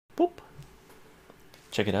Boop.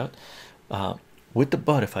 Check it out. With the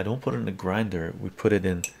bud, if I don't put it in the grinder, we put it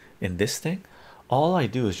in this thing. All I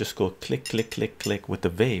do is just go click click click click with the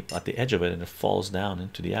vape at the edge of it, and it falls down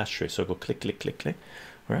into the ashtray. So I go click click click click,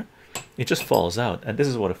 right? It just falls out, and this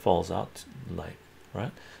is what it falls out like,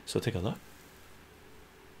 right? So take a look.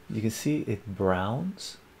 You can see it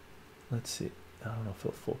browns. Let's see. I don't know if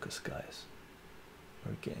it'll focus, guys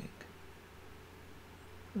or gang.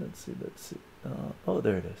 Let's see. Let's see. Oh,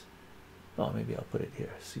 there it is. Oh, maybe I'll put it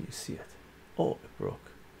here so you see it. Oh, it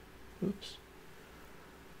broke. Oops.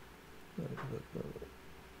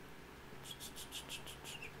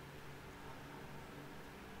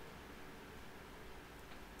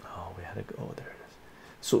 Oh, we had to go. Oh, there it is.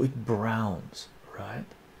 So it browns, right?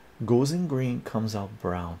 Goes in green, comes out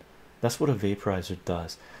brown. That's what a vaporizer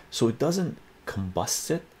does. So it doesn't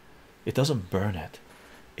combust it, it doesn't burn it,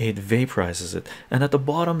 it vaporizes it. And at the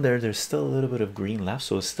bottom there, there's still a little bit of green left,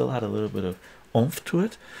 so it still had a little bit of oomph to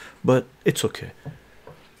it, but it's okay.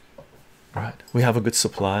 Right, we have a good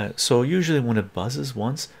supply. So usually when it buzzes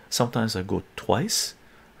once, sometimes I go twice,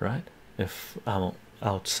 right, if I'm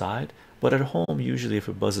outside. But at home, usually if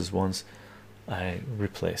it buzzes once, I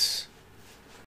replace